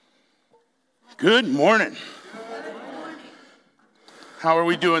Good morning. How are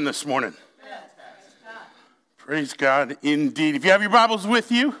we doing this morning? Praise God indeed. If you have your Bibles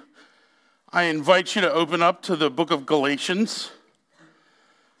with you, I invite you to open up to the book of Galatians.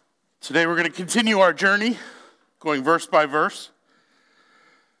 Today we're going to continue our journey, going verse by verse.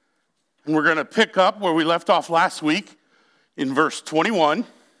 And we're going to pick up where we left off last week in verse 21.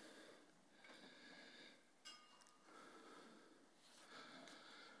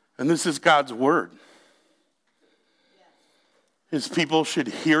 And this is God's word. His people should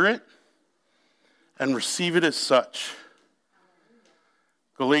hear it and receive it as such.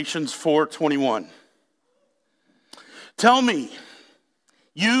 Galatians 4:21. Tell me,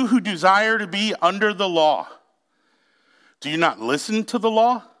 you who desire to be under the law, do you not listen to the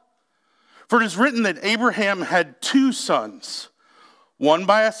law? For it is written that Abraham had two sons, one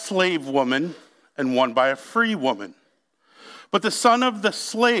by a slave woman and one by a free woman. But the son of the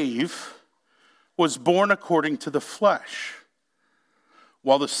slave was born according to the flesh,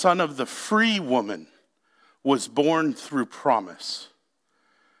 while the son of the free woman was born through promise.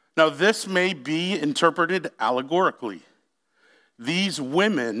 Now this may be interpreted allegorically. These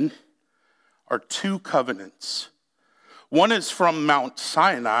women are two covenants. One is from Mount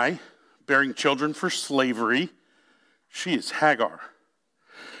Sinai, bearing children for slavery. She is Hagar.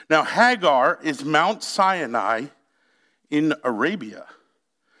 Now Hagar is Mount Sinai in Arabia.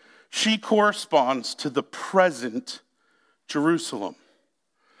 She corresponds to the present Jerusalem,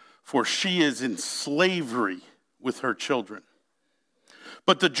 for she is in slavery with her children.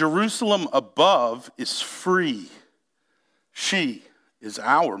 But the Jerusalem above is free. She is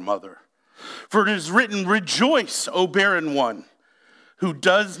our mother. For it is written, rejoice, O barren one who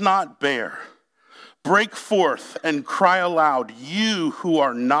does not bear. Break forth and cry aloud, you who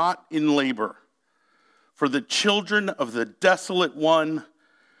are not in labor. For the children of the desolate one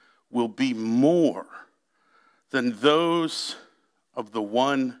will be more than those of the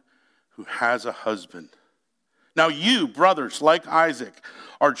one who has a husband. Now you, brothers, like Isaac,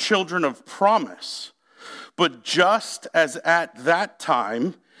 are children of promise. But just as at that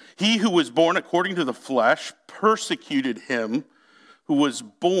time, he who was born according to the flesh persecuted him who was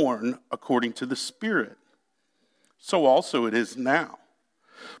born according to the Spirit, so also it is now.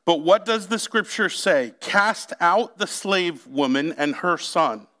 But what does the scripture say? Cast out the slave woman and her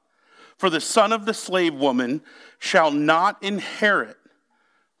son, for the son of the slave woman shall not inherit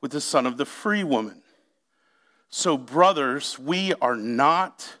with the son of the free woman. So, brothers, we are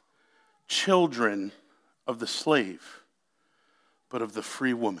not children of the slave, but of the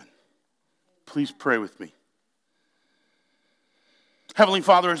free woman. Please pray with me. Heavenly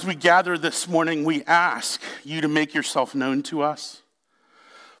Father, as we gather this morning, we ask you to make yourself known to us.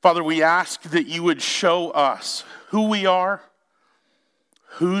 Father, we ask that you would show us who we are,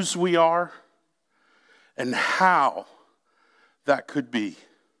 whose we are, and how that could be.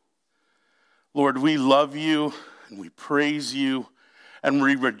 Lord, we love you and we praise you and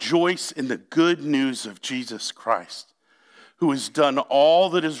we rejoice in the good news of Jesus Christ, who has done all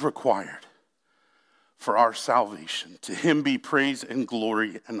that is required for our salvation. To him be praise and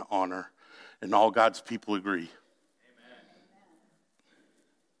glory and honor. And all God's people agree.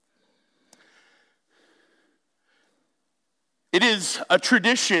 It is a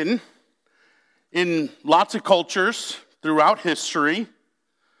tradition in lots of cultures throughout history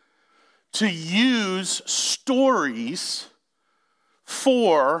to use stories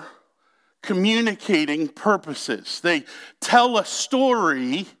for communicating purposes. They tell a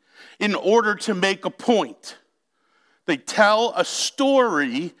story in order to make a point. They tell a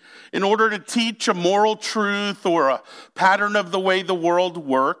story in order to teach a moral truth or a pattern of the way the world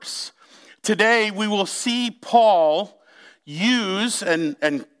works. Today we will see Paul use, and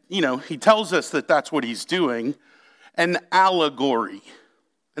he tells us that that's what he's doing, an allegory.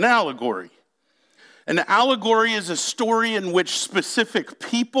 An allegory. An allegory is a story in which specific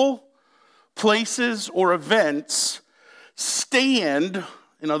people, places, or events stand,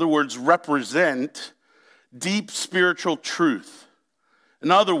 in other words, represent deep spiritual truth. In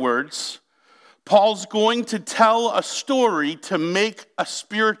other words, Paul's going to tell a story to make a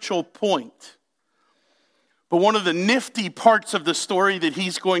spiritual point. But one of the nifty parts of the story that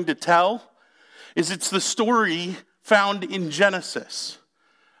he's going to tell is it's the story found in Genesis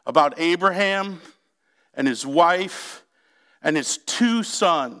about Abraham and his wife and his two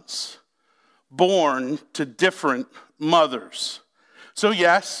sons born to different mothers. So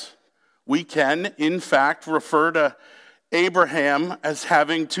yes, we can, in fact, refer to Abraham as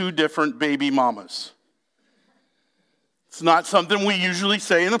having two different baby mamas. It's not something we usually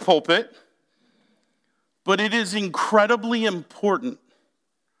say in the pulpit, but it is incredibly important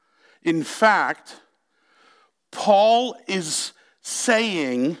In fact, Paul is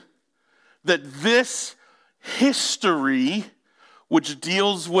saying that this history, which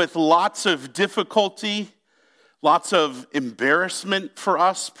deals with lots of difficulty, lots of embarrassment for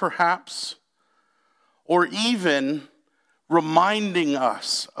us perhaps, or even reminding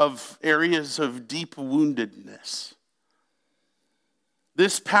us of areas of deep woundedness.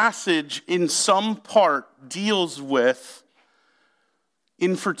 This passage in some part deals with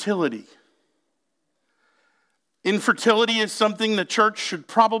infertility. Infertility is something the church should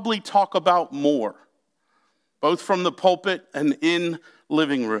probably talk about more, both from the pulpit and in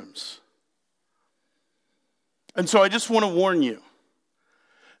living rooms. And so I just want to warn you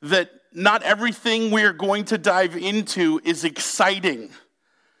that not everything we are going to dive into is exciting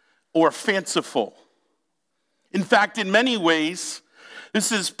or fanciful. In fact, in many ways,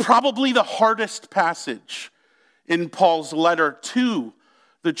 this is probably the hardest passage in Paul's letter to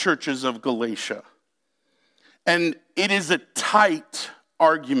the churches of Galatia. And it is a tight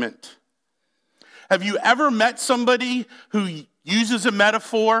argument. Have you ever met somebody who uses a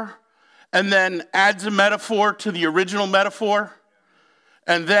metaphor and then adds a metaphor to the original metaphor?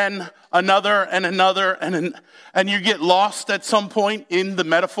 And then another and another, and you get lost at some point in the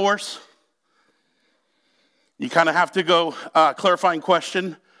metaphors? You kind of have to go, clarifying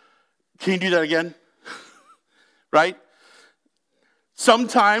question. Can you do that again? Right?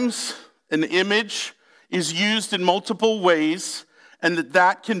 Sometimes an image is used in multiple ways, and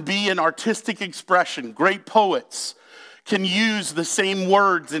that can be an artistic expression. Great poets can use the same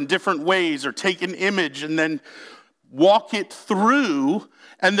words in different ways, or take an image and then walk it through,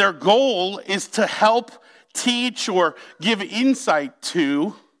 and their goal is to help teach or give insight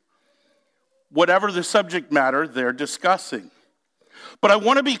to whatever the subject matter they're discussing. But I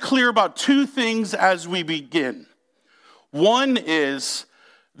want to be clear about two things as we begin. One is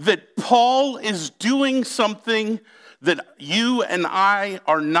that Paul is doing something that you and I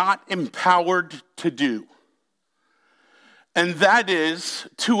are not empowered to do. And that is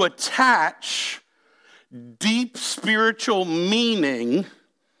to attach deep spiritual meaning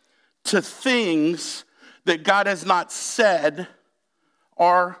to things that God has not said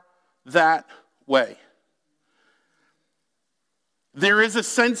are that way. There is a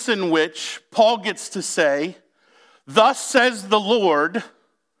sense in which Paul gets to say, "Thus says the Lord,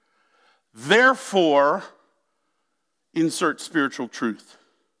 therefore," insert spiritual truth.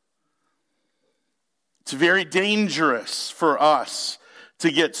 It's very dangerous for us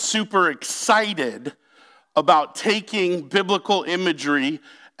to get super excited about taking biblical imagery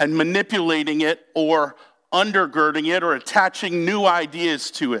and manipulating it or undergirding it or attaching new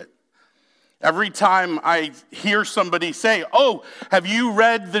ideas to it. Every time I hear somebody say, "Oh, have you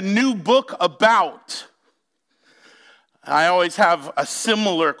read the new book about?" I always have a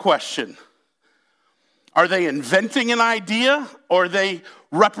similar question. Are they inventing an idea, or are they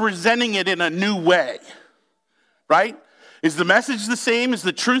representing it in a new way? Right? Is the message the same? Is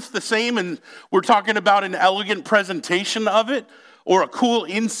the truth the same? And we're talking about an elegant presentation of it, or a cool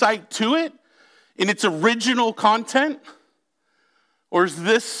insight to it in its original content? Or is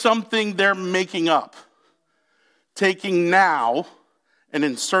this something they're making up, taking now and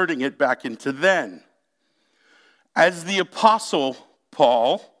inserting it back into then? As the Apostle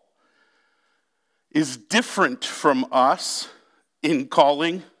Paul is different from us in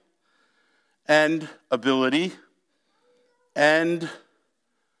calling and ability and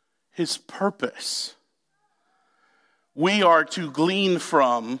his purpose, we are to glean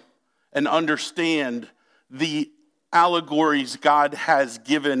from and understand the allegories God has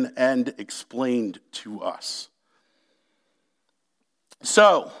given and explained to us.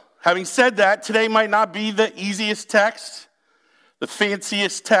 So, having said that, today might not be the easiest text, the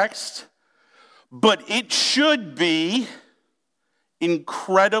fanciest text, but it should be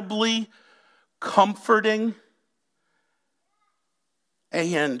incredibly comforting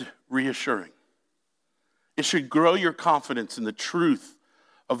and reassuring. It should grow your confidence in the truth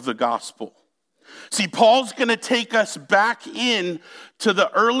of the gospel. See, Paul's going to take us back in to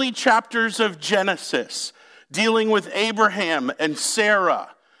the early chapters of Genesis, dealing with Abraham and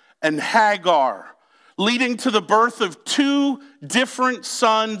Sarah and Hagar, leading to the birth of two different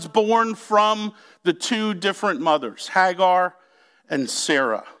sons born from the two different mothers, Hagar and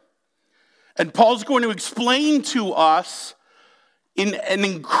Sarah. And Paul's going to explain to us in an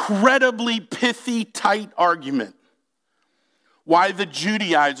incredibly pithy, tight argument why the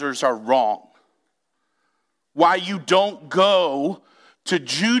Judaizers are wrong. Why you don't go to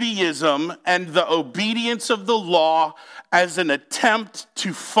Judaism and the obedience of the law as an attempt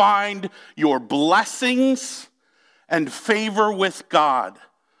to find your blessings and favor with God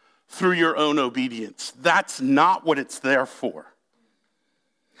through your own obedience. That's not what it's there for.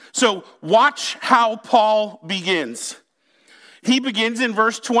 So watch how Paul begins. He begins in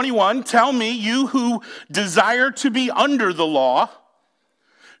verse 21, "Tell me, you who desire to be under the law,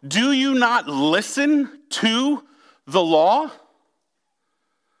 do you not listen to the law?"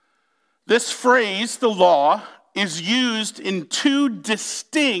 This phrase, the law, is used in two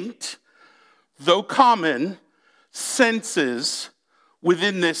distinct, though common, senses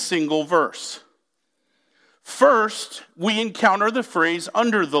within this single verse. First, we encounter the phrase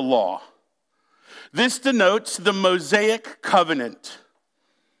under the law. This denotes the Mosaic covenant.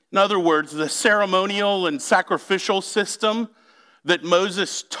 In other words, the ceremonial and sacrificial system that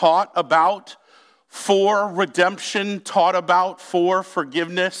Moses taught about for redemption, taught about for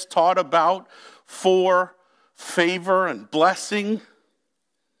forgiveness, taught about for favor and blessing.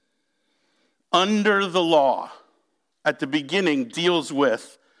 Under the law, at the beginning, deals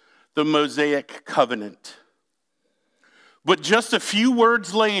with the Mosaic covenant. But just a few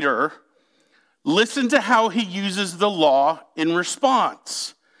words later, listen to how he uses the law in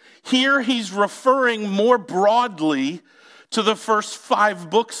response. Here he's referring more broadly to the first 5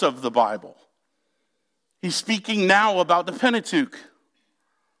 books of the Bible. He's speaking now about the Pentateuch,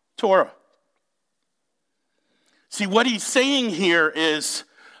 Torah. See, what he's saying here is,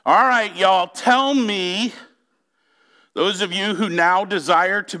 all right, y'all, tell me, those of you who now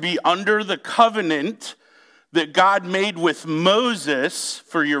desire to be under the covenant that God made with Moses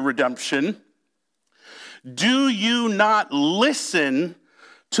for your redemption, do you not listen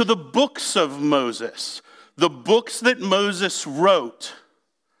to the books of Moses, the books that Moses wrote,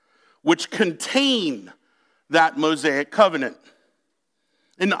 which contain that Mosaic covenant?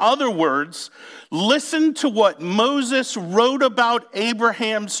 In other words, listen to what Moses wrote about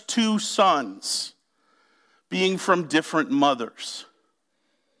Abraham's 2 sons being from different mothers.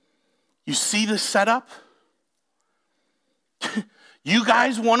 You see the setup? You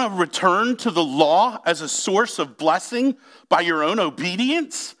guys want to return to the law as a source of blessing by your own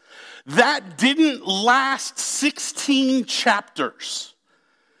obedience? That didn't last 16 chapters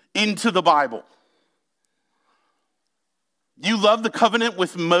into the Bible. You love the covenant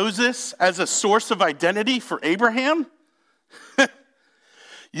with Moses as a source of identity for Abraham?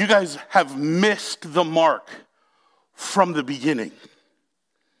 You guys have missed the mark from the beginning.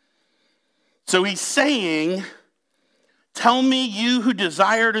 So he's saying, tell me, you who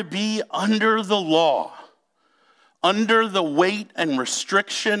desire to be under the law, under the weight and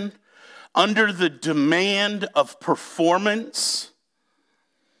restriction, under the demand of performance,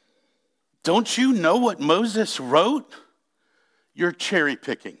 don't you know what Moses wrote? You're cherry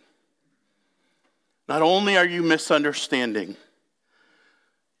picking. Not only are you misunderstanding,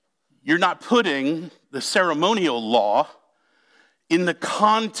 you're not putting the ceremonial law in the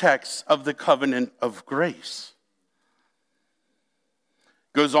context of the covenant of grace.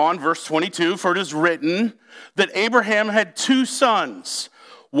 Goes on, verse 22, for it is written that Abraham had 2 sons,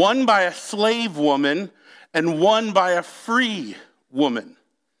 one by a slave woman and one by a free woman.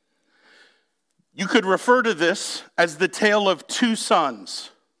 You could refer to this as the tale of 2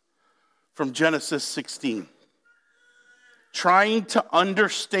 sons from Genesis 16. Trying to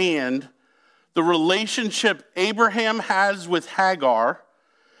understand the relationship Abraham has with Hagar,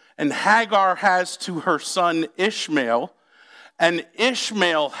 and Hagar has to her son Ishmael, and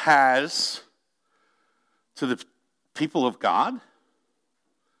Ishmael has to the people of God,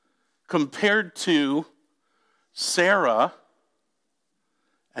 compared to Sarah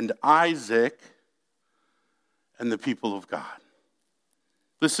and Isaac and the people of God.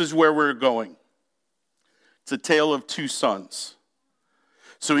 This is where we're going. It's a tale of 2 sons.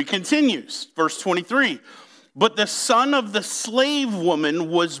 So he continues, verse 23. But the son of the slave woman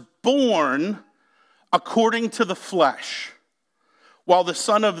was born according to the flesh, while the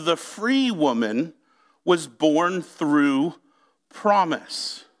son of the free woman was born through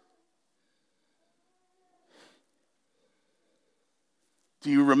promise. Do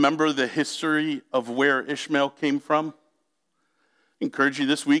you remember the history of where Ishmael came from? I encourage you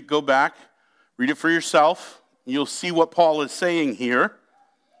this week, go back, read it for yourself. You'll see what Paul is saying here.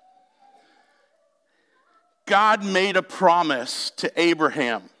 God made a promise to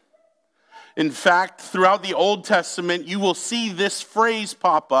Abraham. In fact, throughout the Old Testament, you will see this phrase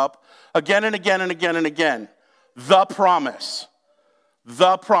pop up again and again and again and again. The promise.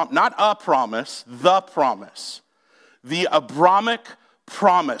 Not a promise, the promise. The Abrahamic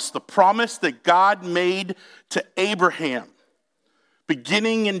promise, the promise that God made to Abraham,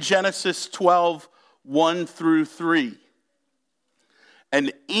 beginning in Genesis 12, 1 through 3.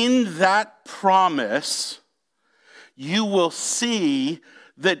 And in that promise, you will see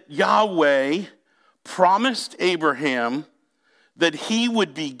that Yahweh promised Abraham that he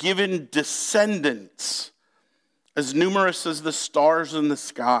would be given descendants as numerous as the stars in the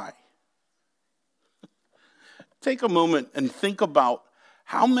sky. Take a moment and think about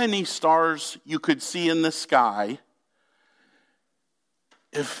how many stars you could see in the sky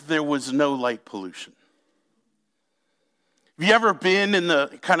if there was no light pollution. Have you ever been in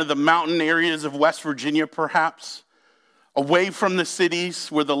the kind of the mountain areas of West Virginia, perhaps, away from the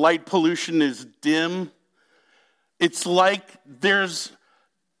cities where the light pollution is dim? It's like there's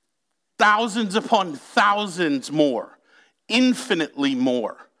thousands upon thousands more, infinitely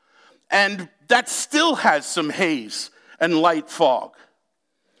more. And that still has some haze and light fog.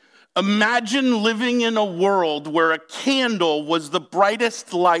 Imagine living in a world where a candle was the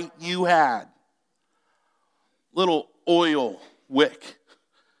brightest light you had. Little oil wick.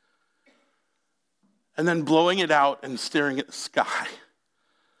 And then blowing it out and staring at the sky.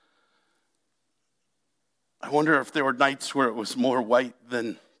 I wonder if there were nights where it was more white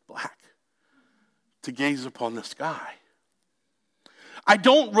than black to gaze upon the sky. I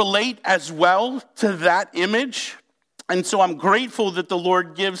don't relate as well to that image, and so I'm grateful that the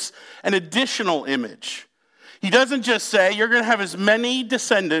Lord gives an additional image. He doesn't just say, you're going to have as many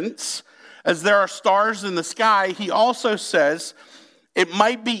descendants as there are stars in the sky. He also says, it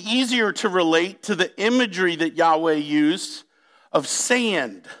might be easier to relate to the imagery that Yahweh used of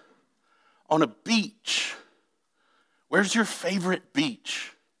sand on a beach. Where's your favorite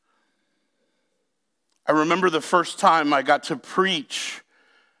beach? I remember the first time I got to preach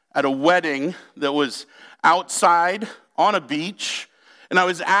at a wedding that was outside on a beach, and I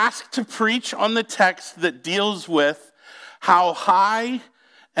was asked to preach on the text that deals with how high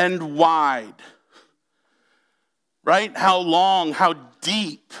and wide, right? How long, how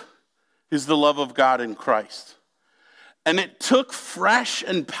deep is the love of God in Christ. And it took fresh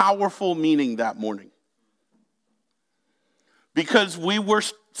and powerful meaning that morning. Because we were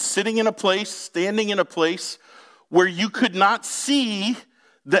sitting in a place, standing in a place where you could not see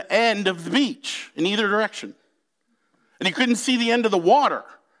the end of the beach in either direction. And you couldn't see the end of the water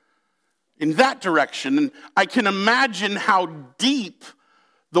in that direction. And I can imagine how deep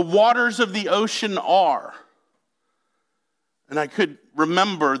the waters of the ocean are. And I could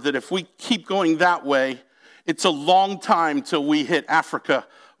remember that if we keep going that way, it's a long time till we hit Africa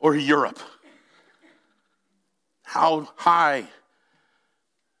or Europe. How high,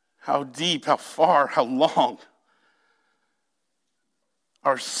 how deep, how far, how long.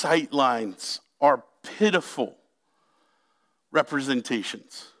 Our sight lines are pitiful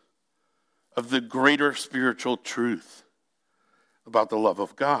representations of the greater spiritual truth about the love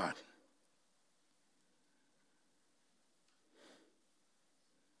of God.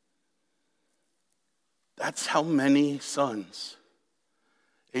 That's how many sons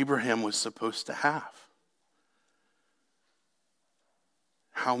Abraham was supposed to have.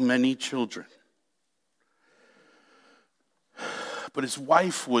 How many children? But his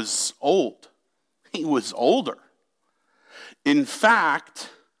wife was old. He was older. In fact,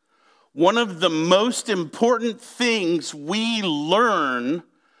 one of the most important things we learn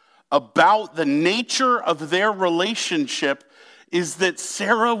about the nature of their relationship is that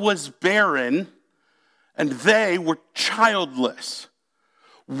Sarah was barren and they were childless.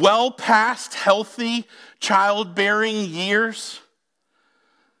 Well past healthy childbearing years.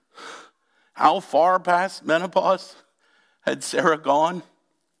 How far past menopause had Sarah gone?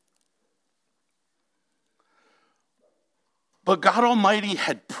 But God Almighty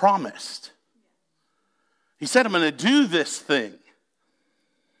had promised. He said, I'm going to do this thing.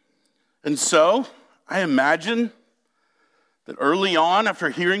 And so, I imagine that early on,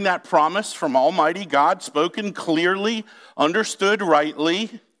 after hearing that promise from Almighty God, spoken clearly, understood rightly,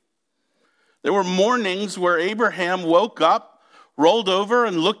 there were mornings where Abraham woke up, rolled over,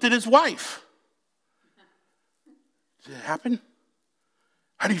 and looked at his wife. Did it happen?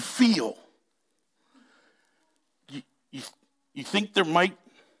 How do you feel? You think there might...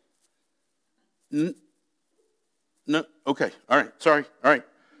 No? Okay, all right, sorry, all right.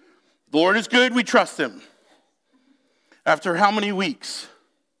 The Lord is good, we trust him. After how many weeks?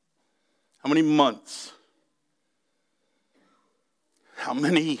 How many months? How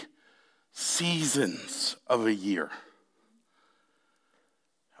many seasons of a year?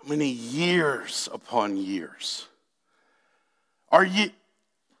 How many years upon years? Are you...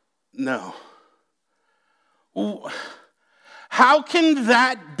 No. How can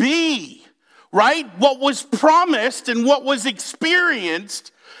that be? Right? What was promised and what was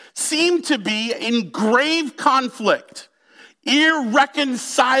experienced seemed to be in grave conflict,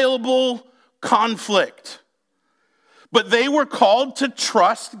 irreconcilable conflict. But they were called to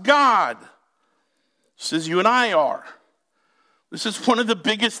trust God, just as you and I are. This is one of the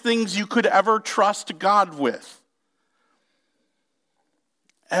biggest things you could ever trust God with.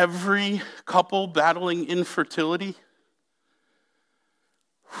 Every couple battling infertility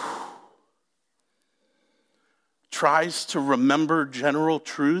tries to remember general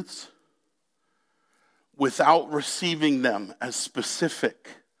truths without receiving them as specific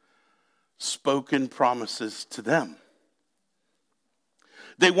spoken promises to them.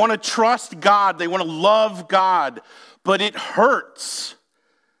 They want to trust God, they want to love God, but it hurts.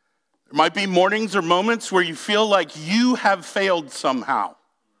 There might be mornings or moments where you feel like you have failed somehow,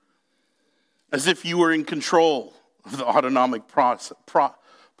 as if you were in control of the autonomic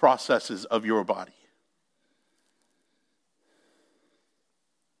processes of your body.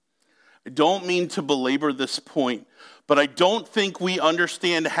 I don't mean to belabor this point, but I don't think we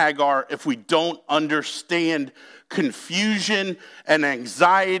understand Hagar if we don't understand confusion and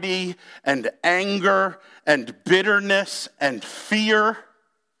anxiety and anger and bitterness and fear,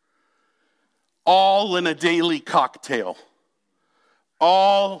 all in a daily cocktail,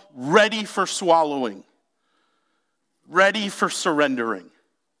 all ready for swallowing, ready for surrendering.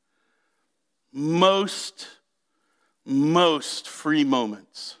 Most free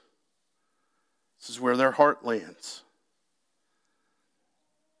moments. This is where their heart lands.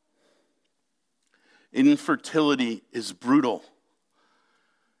 Infertility is brutal,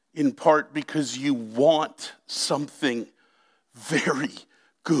 in part because you want something very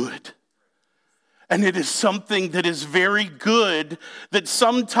good. And it is something that is very good that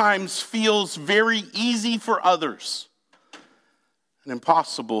sometimes feels very easy for others and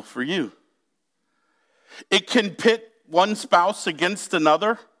impossible for you. It can pit one spouse against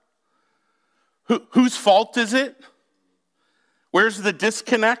another. Whose fault is it? Where's the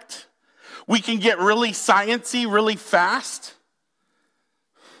disconnect? We can get really sciencey really fast.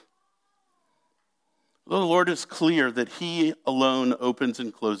 The Lord is clear that He alone opens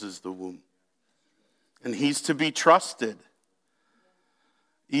and closes the womb. And He's to be trusted,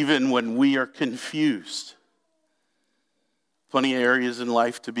 even when we are confused. Plenty of areas in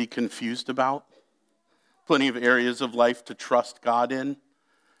life to be confused about. Plenty of areas of life to trust God in.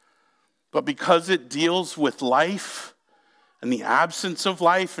 But because it deals with life and the absence of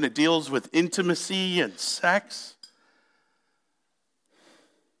life, and it deals with intimacy and sex,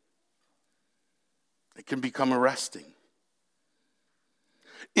 it can become arresting.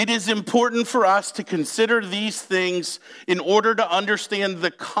 It is important for us to consider these things in order to understand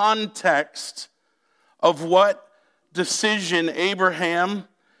the context of what decision Abraham,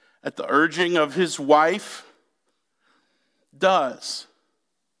 at the urging of his wife, does.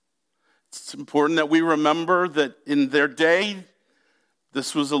 It's important that we remember that in their day,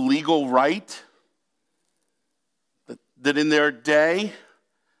 this was a legal right. That in their day,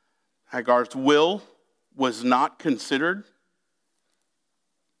 Hagar's will was not considered.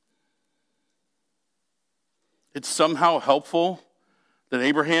 It's somehow helpful that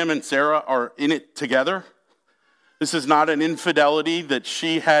Abraham and Sarah are in it together. This is not an infidelity that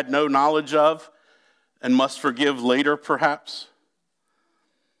she had no knowledge of and must forgive later, perhaps.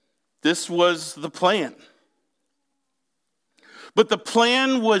 This was the plan. But the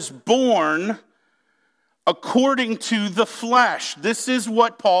plan was born according to the flesh. This is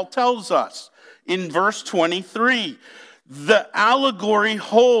what Paul tells us in verse 23. The allegory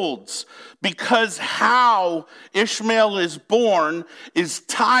holds because how Ishmael is born is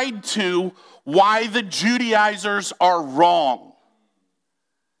tied to why the Judaizers are wrong.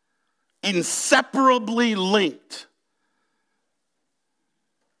 Inseparably linked.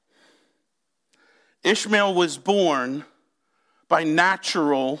 Ishmael was born by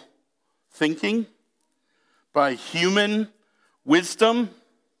natural thinking, by human wisdom.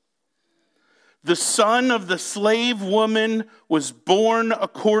 The son of the slave woman was born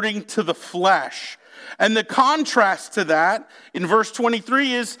according to the flesh. And the contrast to that in verse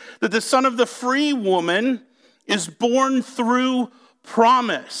 23 is that the son of the free woman is born through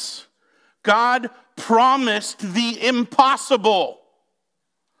promise. God promised the impossible.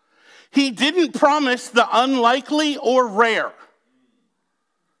 He didn't promise the unlikely or rare.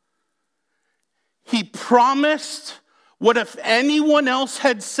 He promised what if anyone else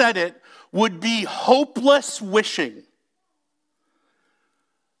had said it would be hopeless wishing.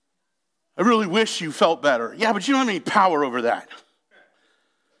 I really wish you felt better. Yeah, but you don't have any power over that.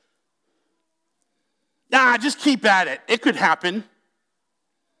 Nah, just keep at it. It could happen.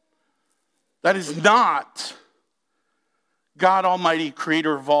 That is not God Almighty,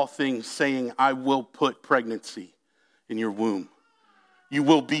 creator of all things, saying, I will put pregnancy in your womb. You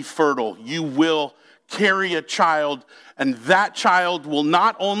will be fertile. You will carry a child, and that child will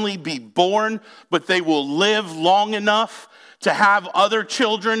not only be born, but they will live long enough to have other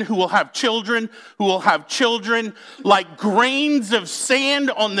children who will have children who will have children, like grains of sand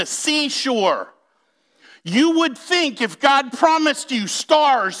on the seashore. You would think if God promised you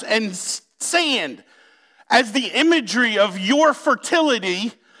stars and sand as the imagery of your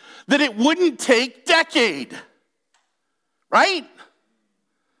fertility, that it wouldn't take decade, right?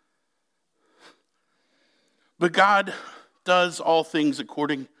 But God does all things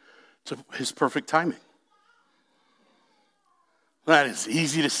according to his perfect timing. That is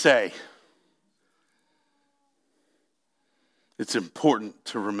easy to say. It's important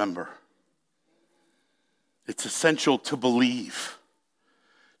to remember. It's essential to believe.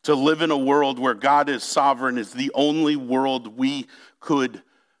 To live in a world where God is sovereign is the only world we could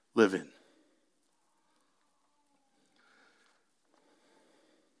live in.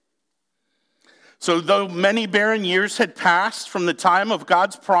 So though many barren years had passed from the time of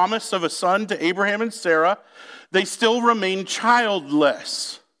God's promise of a son to Abraham and Sarah, they still remained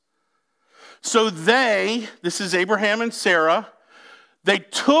childless. So this is Abraham and Sarah, they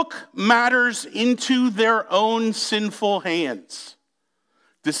took matters into their own sinful hands.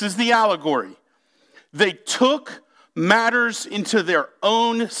 This is the allegory. They took matters into their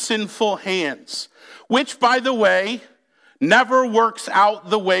own sinful hands, which, by the way, never works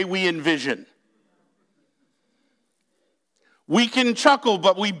out the way we envision. We can chuckle,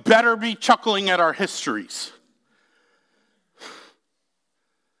 but we better be chuckling at our histories.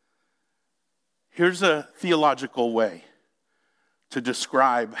 Here's a theological way to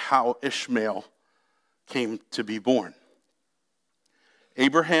describe how Ishmael came to be born.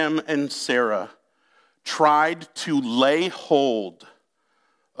 Abraham and Sarah tried to lay hold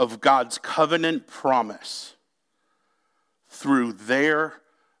of God's covenant promise through their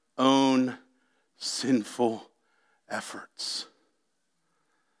own sinful efforts.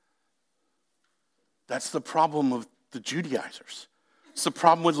 That's the problem of the Judaizers. It's the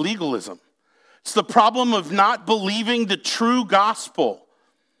problem with legalism. It's the problem of not believing the true gospel.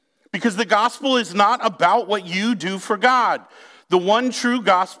 Because the gospel is not about what you do for God. The one true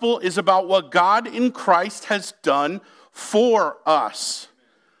gospel is about what God in Christ has done for us.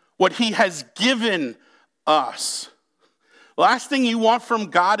 What he has given us. The last thing you want from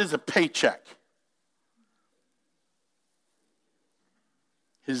God is a paycheck.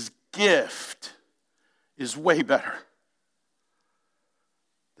 His gift is way better.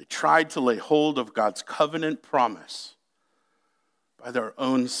 They tried to lay hold of God's covenant promise by their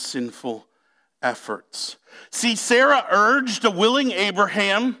own sinful efforts. See, Sarah urged a willing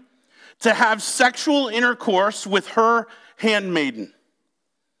Abraham to have sexual intercourse with her handmaiden.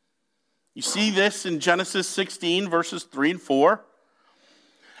 You see this in Genesis 16, verses 3 and 4.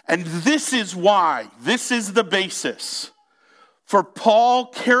 And this is why, this is the basis for Paul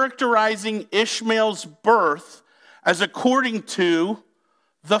characterizing Ishmael's birth as according to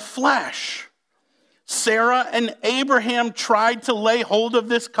the flesh. Sarah and Abraham tried to lay hold of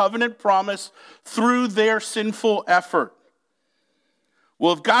this covenant promise through their sinful effort.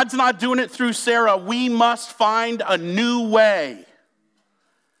 Well, if God's not doing it through Sarah, we must find a new way.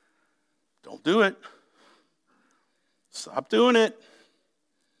 Don't do it. Stop doing it.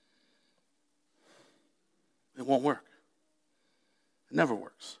 It won't work. It never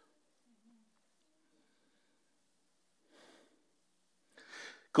works.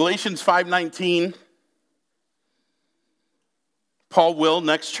 Galatians 5:19, Paul will,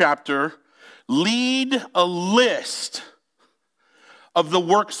 next chapter, lead a list of the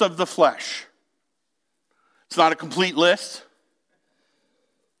works of the flesh. It's not a complete list,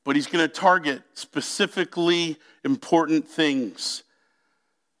 but he's going to target specifically important things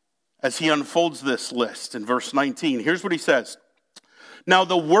as he unfolds this list in verse 19. Here's what he says. Now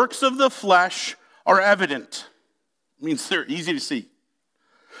the works of the flesh are evident. It means they're easy to see.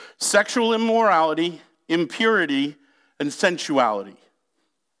 Sexual immorality, impurity, and sensuality.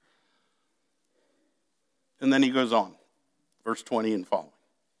 And then he goes on, verse 20 and following.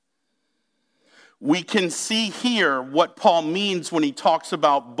 We can see here what Paul means when he talks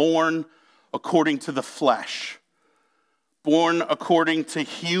about born according to the flesh, born according to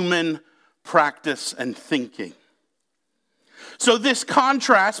human practice and thinking. So this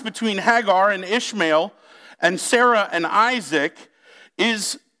contrast between Hagar and Ishmael and Sarah and Isaac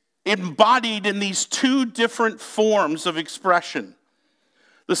is embodied in these two different forms of expression.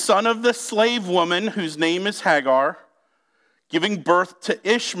 The son of the slave woman, whose name is Hagar, giving birth to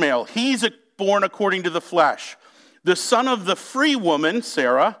Ishmael. He's born according to the flesh. The son of the free woman,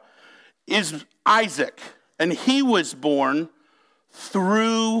 Sarah, is Isaac, and he was born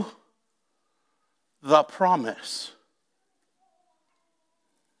through the promise.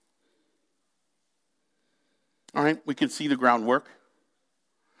 All right, we can see the groundwork.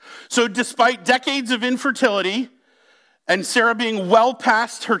 So despite decades of infertility and Sarah being well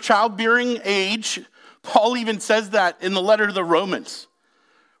past her childbearing age, Paul even says that in the letter to the Romans.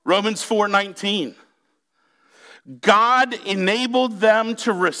 Romans 4:19. God enabled them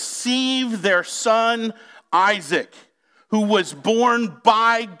to receive their son Isaac, who was born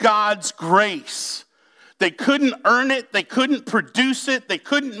by God's grace. They couldn't earn it. They couldn't produce it. They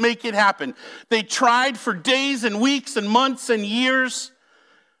couldn't make it happen. They tried for days and weeks and months and years,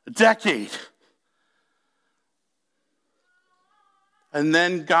 a decade. And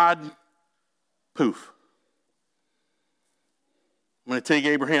then God, poof. I'm going to take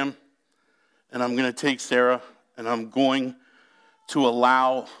Abraham and I'm going to take Sarah and I'm going to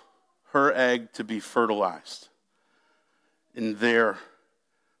allow her egg to be fertilized in their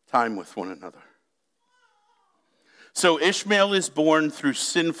time with one another. So Ishmael is born through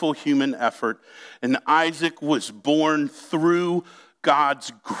sinful human effort, and Isaac was born through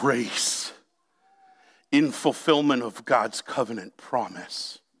God's grace in fulfillment of God's covenant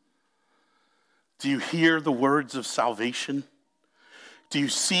promise. Do you hear the words of salvation? Do you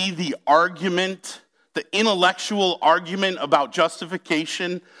see the argument, the intellectual argument about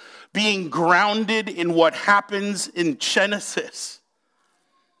justification being grounded in what happens in Genesis?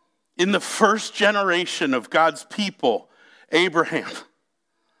 In the first generation of God's people, Abraham.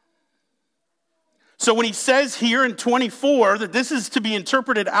 So when he says here in 24 that this is to be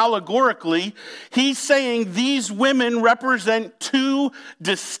interpreted allegorically, he's saying these women represent two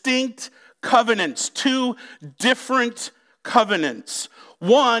distinct covenants, two different covenants.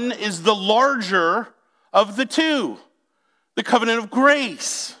 One is the larger of the two, the covenant of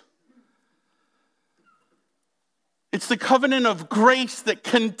grace. It's the covenant of grace that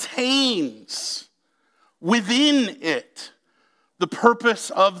contains within it the purpose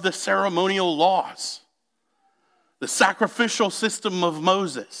of the ceremonial laws, the sacrificial system of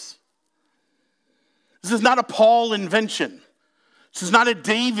Moses. This is not a Paul invention. This is not a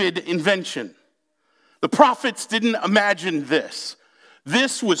David invention. The prophets didn't imagine this.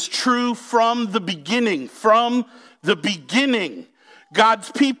 This was true from the beginning. From the beginning.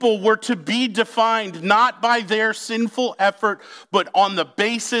 God's people were to be defined not by their sinful effort, but on the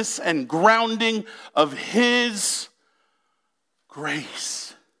basis and grounding of His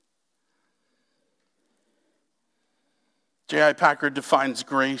grace. J.I. Packer defines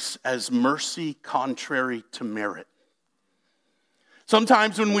grace as mercy contrary to merit.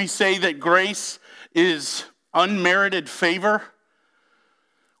 Sometimes when we say that grace is unmerited favor,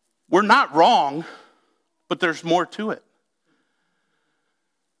 we're not wrong, but there's more to it.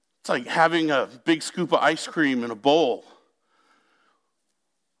 It's like having a big scoop of ice cream in a bowl.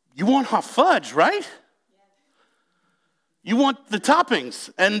 You want hot fudge, right? You want the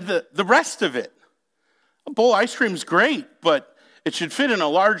toppings and the rest of it. A bowl of ice cream is great, but it should fit in a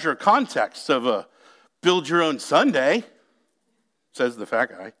larger context of a build your own sundae, says the fat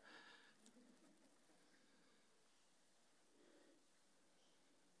guy.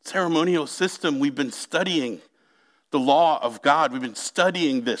 Ceremonial system, we've been studying the law of God. We've been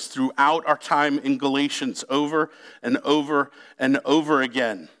studying this throughout our time in Galatians over and over and over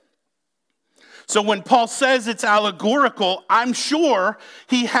again. So when Paul says it's allegorical, I'm sure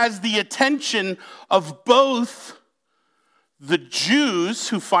he has the attention of both the Jews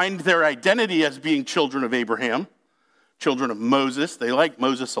who find their identity as being children of Abraham, children of Moses. They like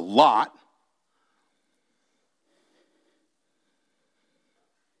Moses a lot.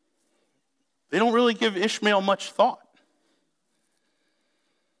 They don't really give Ishmael much thought.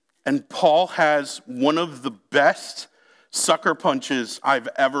 And Paul has one of the best sucker punches I've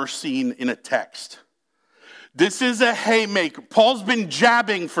ever seen in a text. This is a haymaker. Paul's been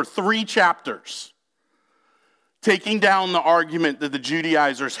jabbing for 3 chapters, taking down the argument that the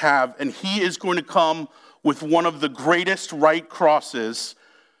Judaizers have, and he is going to come with one of the greatest right crosses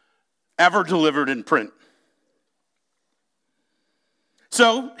ever delivered in print.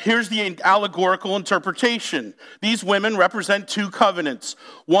 So here's the allegorical interpretation. These women represent 2 covenants.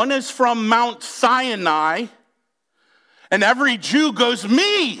 One is from Mount Sinai, and every Jew goes,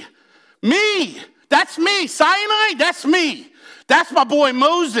 me, that's me. Sinai, that's me. That's my boy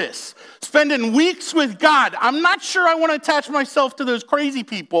Moses, spending weeks with God. I'm not sure I want to attach myself to those crazy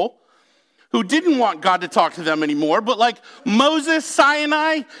people who didn't want God to talk to them anymore, but like Moses,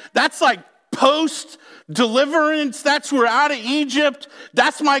 Sinai, that's like post-deliverance. That's we're out of Egypt.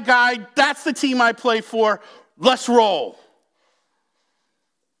 That's my guy. That's the team I play for. Let's roll.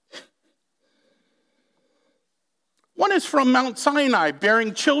 One is from Mount Sinai,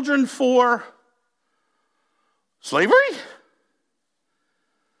 bearing children for Slavery?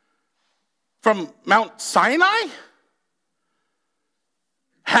 From Mount Sinai?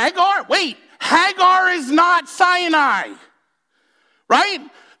 Hagar? Wait, Hagar is not Sinai, right?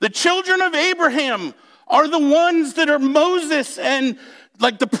 The children of Abraham are the ones that are Moses and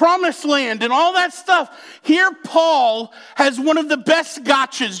like the promised land and all that stuff. Here Paul has one of the best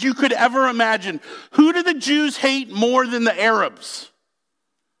gotchas you could ever imagine. Who do the Jews hate more than the Arabs?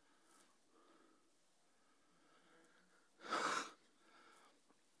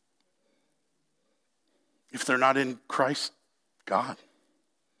 If they're not in Christ, God.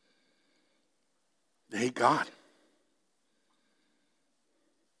 They hate God.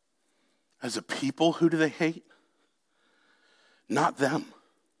 As a people, who do they hate? Not them.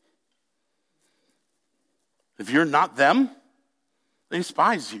 If you're not them, they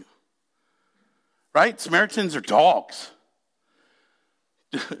despise you. Right? Samaritans are dogs.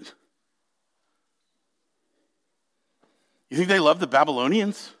 You think they love the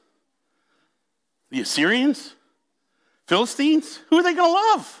Babylonians? The Assyrians? Philistines? Who are they going to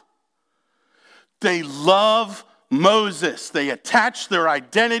love? They love Moses. They attach their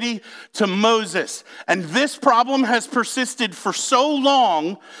identity to Moses. And this problem has persisted for so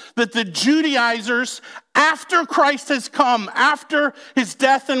long that the Judaizers, after Christ has come, after his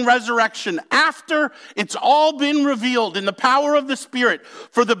death and resurrection, after it's all been revealed in the power of the Spirit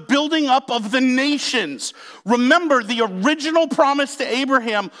for the building up of the nations. Remember, the original promise to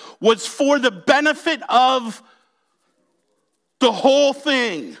Abraham was for the benefit of the whole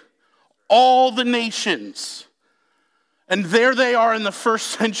thing, all the nations. And there they are in the first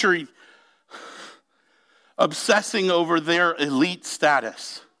century, obsessing over their elite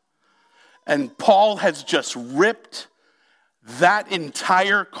status. And Paul has just ripped that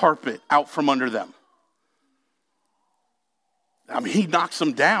entire carpet out from under them. I mean, he knocks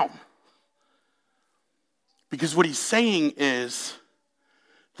them down. Because what he's saying is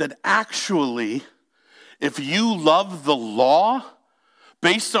that actually, if you love the law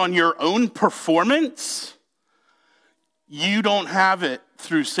based on your own performance, you don't have it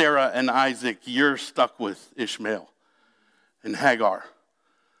through Sarah and Isaac. You're stuck with Ishmael and Hagar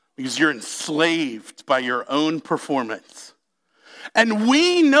because you're enslaved by your own performance. And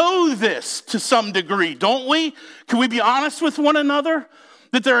we know this to some degree, don't we? Can we be honest with one another?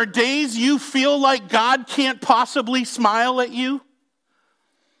 That there are days you feel like God can't possibly smile at you.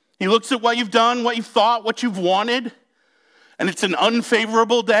 He looks at what you've done, what you've thought, what you've wanted, and it's an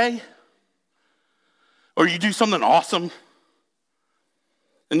unfavorable day. Or you do something awesome,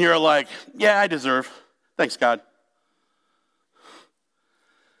 and you're like, yeah, I deserve. Thanks, God.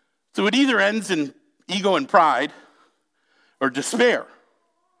 So it either ends in ego and pride or despair.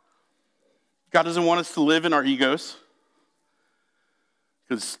 God doesn't want us to live in our egos.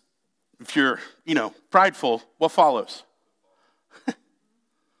 Because if you're, prideful, what follows?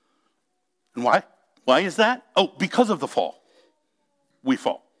 And why? Why is that? Oh, because of the fall. We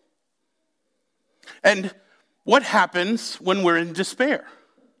fall. And what happens when we're in despair?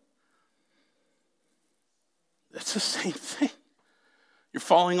 It's the same thing. You're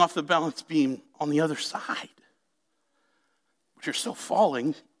falling off the balance beam on the other side. But you're still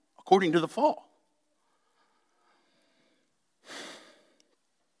falling according to the fall.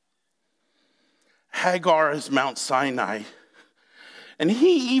 Hagar is Mount Sinai. And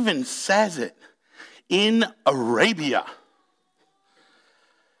he even says it in Arabia.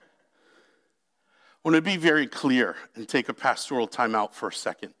 I want to be very clear and take a pastoral time out for a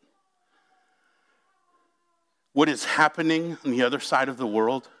second. What is happening on the other side of the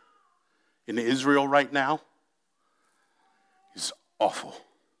world, in Israel right now, is awful.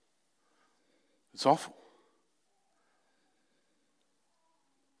 It's awful.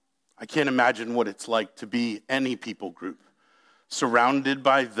 I can't imagine what it's like to be any people group surrounded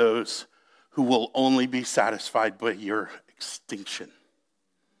by those who will only be satisfied by your extinction.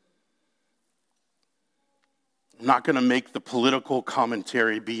 I'm not going to make the political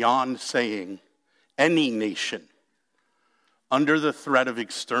commentary beyond saying any nation under the threat of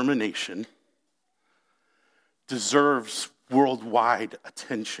extermination deserves worldwide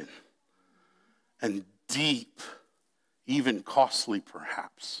attention and deep, even costly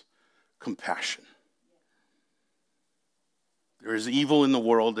perhaps, compassion. There is evil in the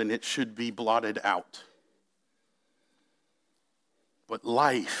world and it should be blotted out. But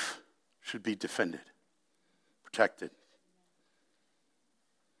life should be defended, protected.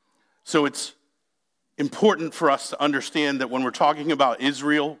 So it's important for us to understand that when we're talking about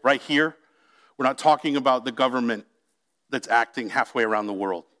Israel right here, we're not talking about the government that's acting halfway around the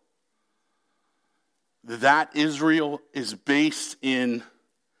world. That Israel is based in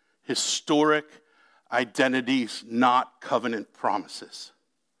historic, identities, not covenant promises.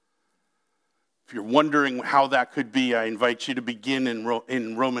 If you're wondering how that could be, I invite you to begin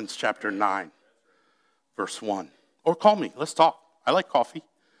in Romans chapter 9, verse 1. Or call me. Let's talk. I like coffee.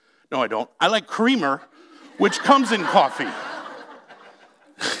 No, I don't. I like creamer, which comes in coffee.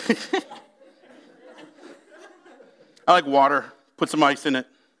 I like water. Put some ice in it.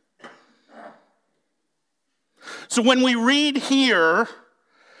 So when we read here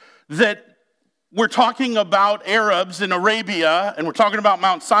that we're talking about Arabs in Arabia, and we're talking about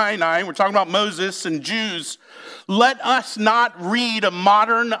Mount Sinai, and we're talking about Moses and Jews, let us not read a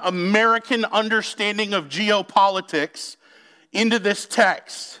modern American understanding of geopolitics into this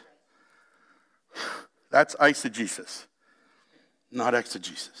text. That's eisegesis, not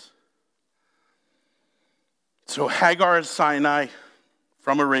exegesis. So Hagar is Sinai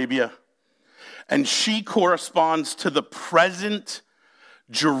from Arabia, and she corresponds to the present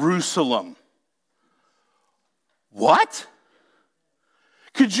Jerusalem. What?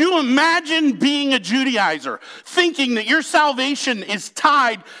 Could you imagine being a Judaizer, thinking that your salvation is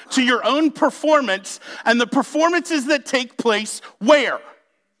tied to your own performance and the performances that take place where?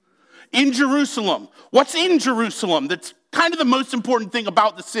 In Jerusalem. What's in Jerusalem? That's kind of the most important thing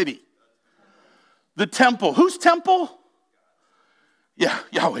about the city. The temple. Whose temple? Yeah,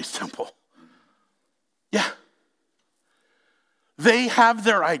 Yahweh's temple. Yeah. They have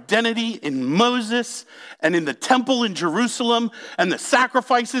their identity in Moses and in the temple in Jerusalem and the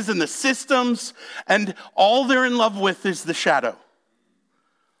sacrifices and the systems, and all they're in love with is the shadow.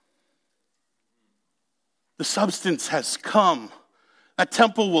 The substance has come. That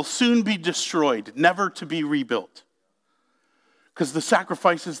temple will soon be destroyed, never to be rebuilt. Because the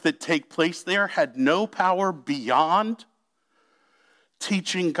sacrifices that take place there had no power beyond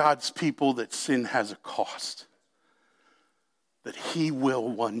teaching God's people that sin has a cost, that he will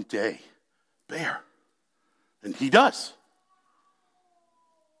one day bear. And he does.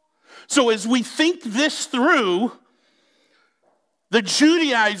 So as we think this through, the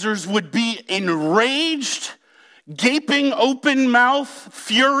Judaizers would be enraged, gaping open mouth,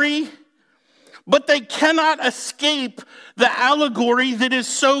 fury, but they cannot escape the allegory that is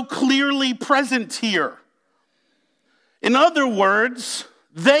so clearly present here. In other words,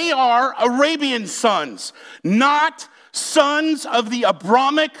 they are Arabian sons, not sons of the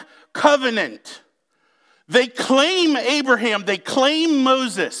Abrahamic covenant. They claim Abraham, they claim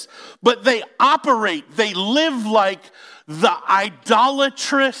Moses, but they live like the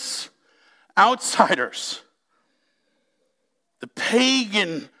idolatrous outsiders. The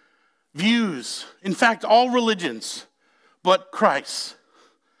pagan views, in fact, all religions but Christ.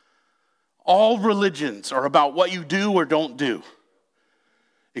 All religions are about what you do or don't do,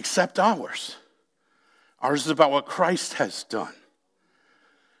 except ours. Ours is about what Christ has done.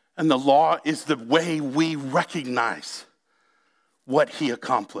 And the law is the way we recognize what he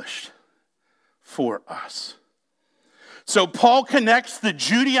accomplished for us. So Paul connects the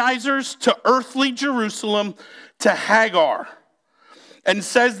Judaizers to earthly Jerusalem, to Hagar, and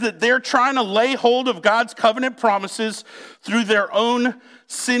says that they're trying to lay hold of God's covenant promises through their own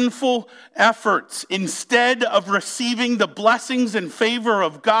sinful efforts. Instead of receiving the blessings and favor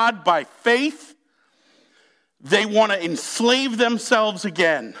of God by faith, they want to enslave themselves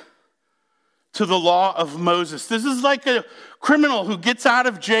again to the law of Moses. This is like a criminal who gets out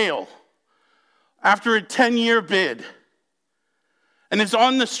of jail after a 10-year bid and is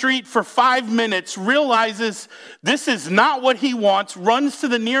on the street for 5 minutes, realizes this is not what he wants, runs to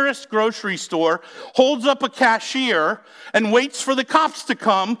the nearest grocery store, holds up a cashier, and waits for the cops to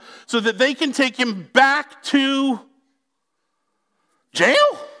come so that they can take him back to jail?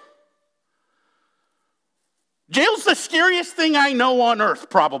 Jail's the scariest thing I know on earth,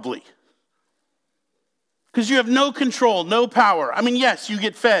 probably. Because you have no control, no power. I mean, yes, you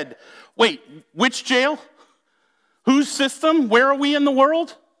get fed. Wait, which jail? Whose system? Where are we in the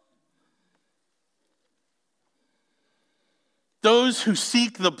world? Those who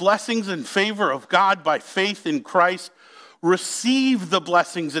seek the blessings and favor of God by faith in Christ receive the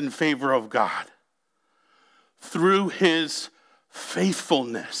blessings and favor of God through his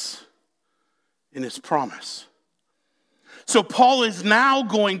faithfulness in his promise. So Paul is now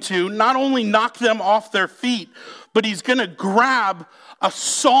going to not only knock them off their feet, but he's going to grab a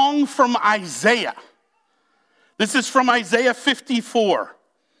song from Isaiah. This is from Isaiah 54.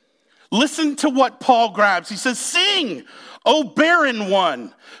 Listen to what Paul grabs. He says, "Sing, O barren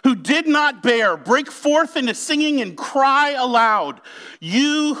one who did not bear. Break forth into singing and cry aloud,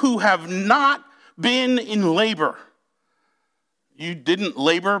 you who have not been in labor." You didn't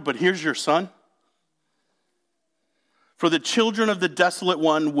labor, but here's your son. "For the children of the desolate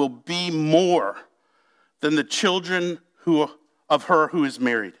one will be more than the children of her who is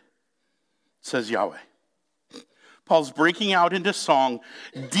married, says Yahweh. Paul's breaking out into song,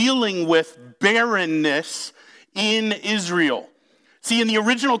 dealing with barrenness in Israel. See, in the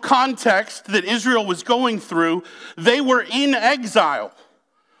original context that Israel was going through, they were in exile.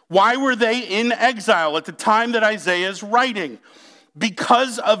 Why were they in exile at the time that Isaiah is writing?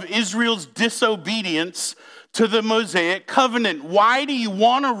 Because of Israel's disobedience to the Mosaic covenant. Why do you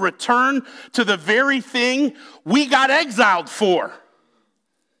want to return to the very thing we got exiled for?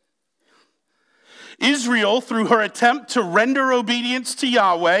 Israel, through her attempt to render obedience to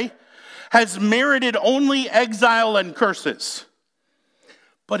Yahweh, has merited only exile and curses.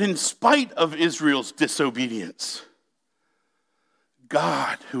 But in spite of Israel's disobedience,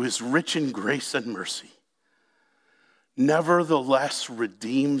 God, who is rich in grace and mercy, nevertheless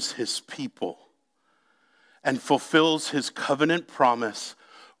redeems his people and fulfills his covenant promise,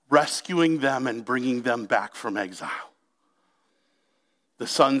 rescuing them and bringing them back from exile. The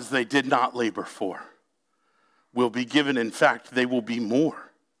sons they did not labor for will be given. In fact, they will be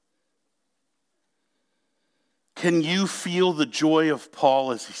more. Can you feel the joy of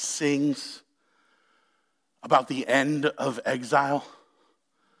Paul as he sings about the end of exile?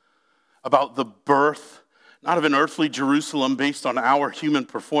 About the birth, not of an earthly Jerusalem based on our human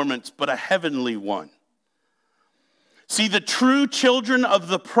performance, but a heavenly one. See, the true children of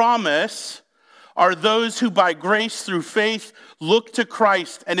the promise are those who by grace through faith look to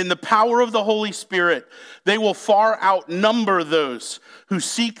Christ, and in the power of the Holy Spirit, they will far outnumber those who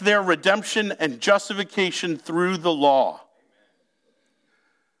seek their redemption and justification through the law.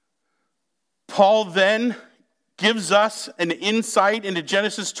 Paul then gives us an insight into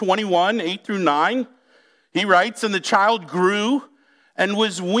Genesis 21, 8 through 9. He writes, "And the child grew and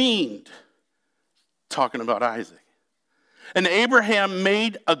was weaned," talking about Isaac. "And Abraham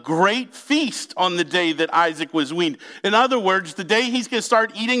made a great feast on the day that Isaac was weaned." In other words, the day he's going to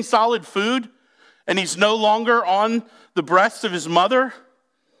start eating solid food and he's no longer on the breast of his mother,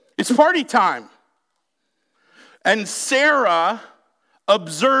 it's party time. "And Sarah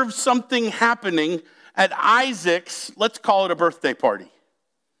observed something happening at Isaac's," let's call it a birthday party,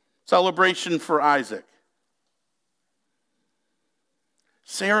 celebration for Isaac.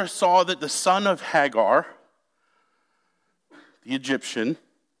 "Sarah saw that the son of Hagar, the Egyptian,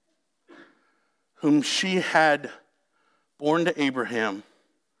 whom she had born to Abraham,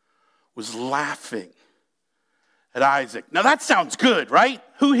 was laughing at Isaac." Now that sounds good, right?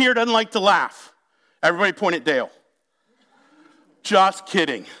 Who here doesn't like to laugh? Everybody point at Dale. Just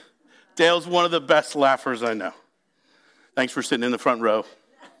kidding. Dale's one of the best laughers I know. Thanks for sitting in the front row.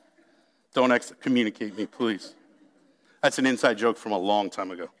 Don't excommunicate me, please. That's an inside joke from a long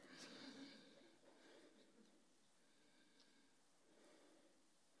time ago.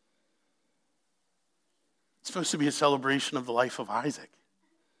 It's supposed to be a celebration of the life of Isaac,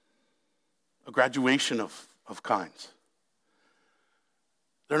 a graduation of kinds.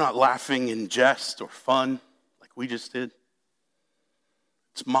 They're not laughing in jest or fun like we just did.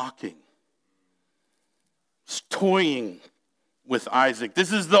 It's mocking. It's toying with Isaac.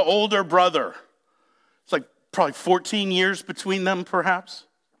 This is the older brother. It's like probably 14 years between them, perhaps.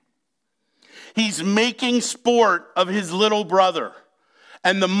 He's making sport of his little brother.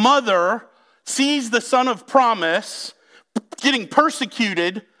 And the mother sees the son of promise getting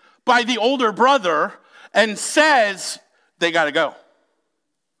persecuted by the older brother and says, they got to go.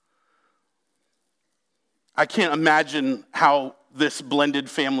 I can't imagine how this blended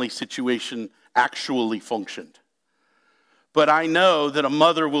family situation actually functioned. But I know that a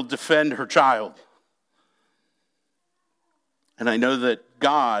mother will defend her child. And I know that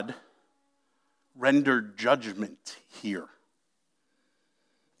God rendered judgment here.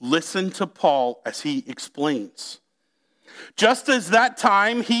 Listen to Paul as he explains. "Just as that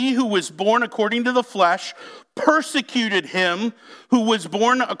time he who was born according to the flesh persecuted him who was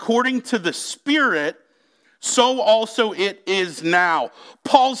born according to the Spirit, so also it is now."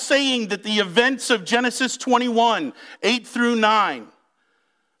 Paul's saying that the events of Genesis 21, 8 through 9,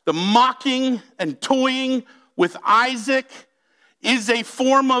 the mocking and toying with Isaac, is a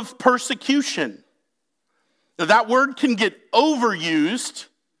form of persecution. Now, that word can get overused.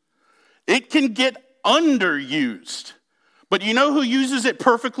 It can get underused. But you know who uses it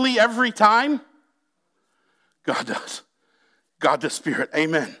perfectly every time? God does. God the Spirit.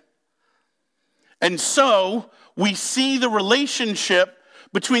 Amen. And so we see the relationship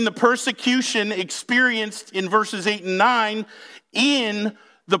between the persecution experienced in verses 8 and 9 in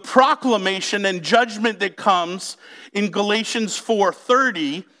the proclamation and judgment that comes in Galatians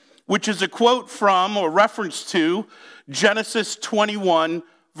 4:30, which is a quote from or reference to Genesis 21,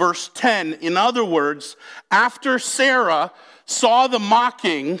 verse 10. In other words, after Sarah saw the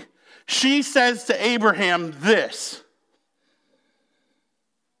mocking, she says to Abraham this: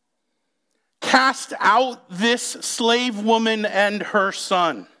 "Cast out this slave woman and her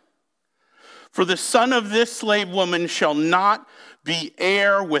son, for the son of this slave woman shall not be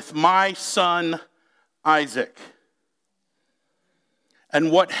heir with my son Isaac."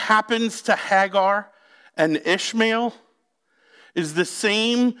 And what happens to Hagar and Ishmael is the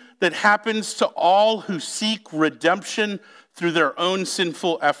same that happens to all who seek redemption through their own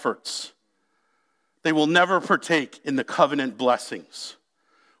sinful efforts. They will never partake in the covenant blessings,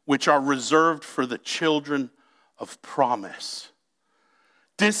 which are reserved for the children of promise.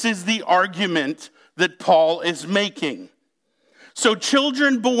 This is the argument that Paul is making. So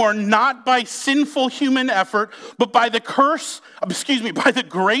children born not by sinful human effort, but by the grace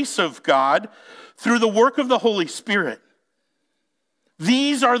of God through the work of the Holy Spirit.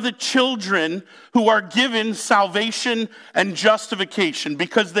 These are the children who are given salvation and justification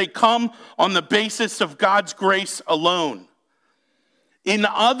because they come on the basis of God's grace alone. In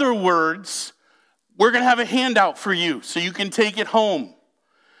other words, we're going to have a handout for you so you can take it home.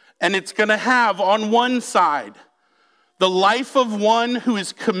 And it's going to have on one side the life of one who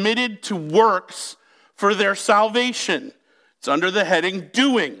is committed to works for their salvation. It's under the heading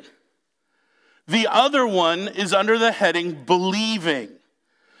doing. The other one is under the heading believing.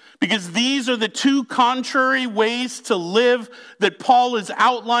 Because these are the two contrary ways to live that Paul is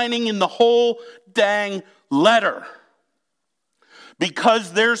outlining in the whole dang letter.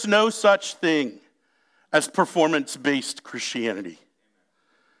 Because there's no such thing as performance-based Christianity.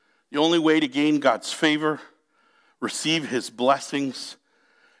 The only way to gain God's favor, receive his blessings,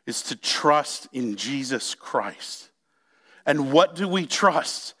 is to trust in Jesus Christ. And what do we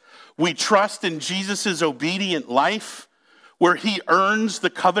trust? We trust in Jesus' obedient life, where he earns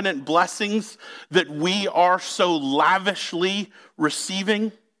the covenant blessings that we are so lavishly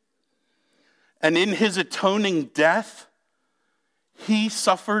receiving. And in his atoning death, he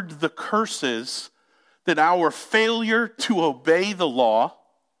suffered the curses that our failure to obey the law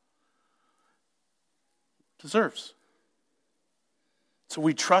deserves. So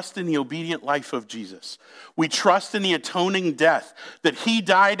we trust in the obedient life of Jesus. We trust in the atoning death, that he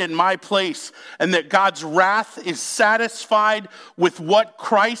died in my place, and that God's wrath is satisfied with what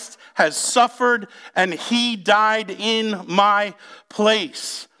Christ has suffered, and he died in my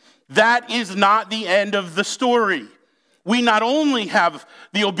place. That is not the end of the story. We not only have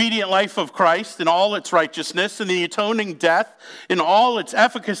the obedient life of Christ in all its righteousness and the atoning death in all its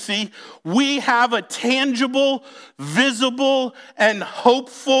efficacy, we have a tangible, visible, and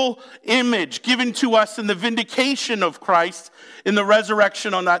hopeful image given to us in the vindication of Christ in the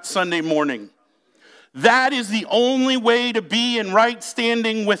resurrection on that Sunday morning. That is the only way to be in right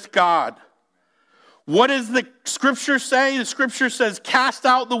standing with God. What does the scripture say? The scripture says, "Cast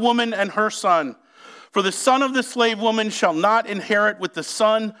out the woman and her son. For the son of the slave woman shall not inherit with the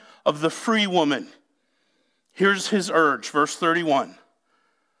son of the free woman." Here's his urge, verse 31.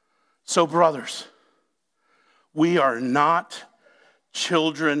 "So, brothers, we are not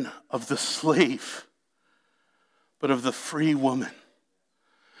children of the slave, but of the free woman."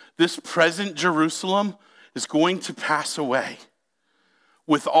 This present Jerusalem is going to pass away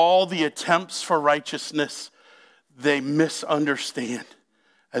with all the attempts for righteousness they misunderstand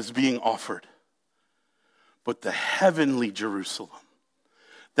as being offered. But the heavenly Jerusalem,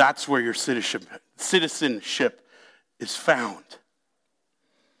 that's where your citizenship is found.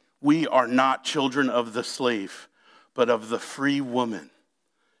 We are not children of the slave, but of the free woman.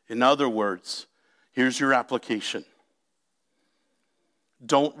 In other words, here's your application.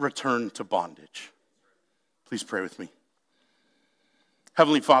 Don't return to bondage. Please pray with me.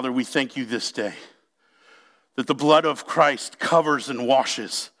 Heavenly Father, we thank you this day that the blood of Christ covers and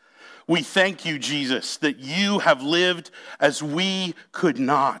washes. We thank you, Jesus, that you have lived as we could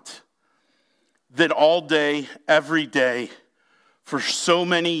not. That all day, every day, for so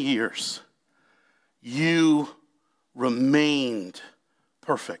many years, you remained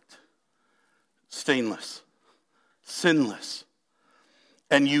perfect, stainless, sinless.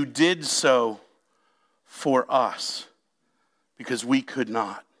 And you did so for us because we could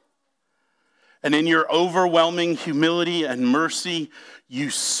not. And in your overwhelming humility and mercy,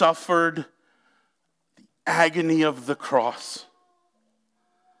 you suffered the agony of the cross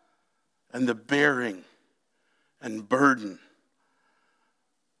and the bearing and burden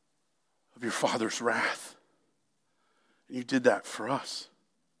of your Father's wrath. And you did that for us.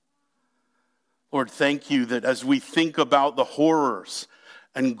 Lord, thank you that as we think about the horrors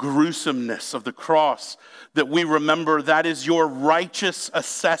and gruesomeness of the cross, that we remember that is your righteous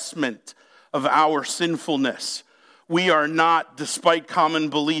assessment of our sinfulness. We are not, despite common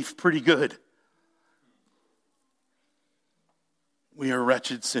belief, pretty good. We are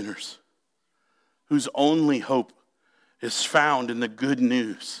wretched sinners whose only hope is found in the good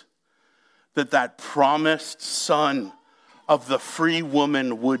news that promised Son of the free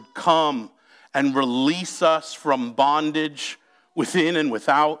woman would come and release us from bondage within and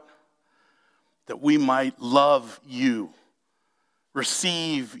without, that we might love you,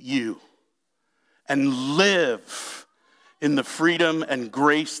 receive you, and live in the freedom and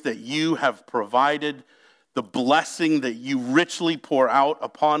grace that you have provided, the blessing that you richly pour out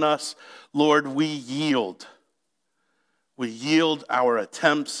upon us. Lord, we yield. We yield our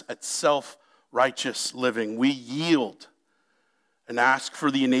attempts at self-righteous living. We yield and ask for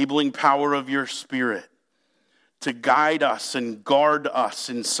the enabling power of your Spirit to guide us and guard us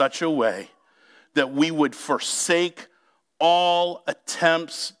in such a way that we would forsake all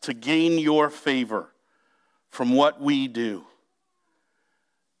attempts to gain your favor from what we do,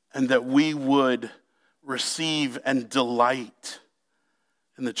 and that we would receive and delight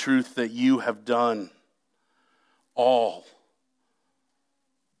in the truth that you have done all,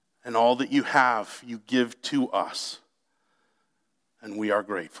 and all that you have, you give to us, and we are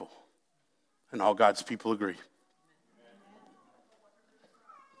grateful. And all God's people agree.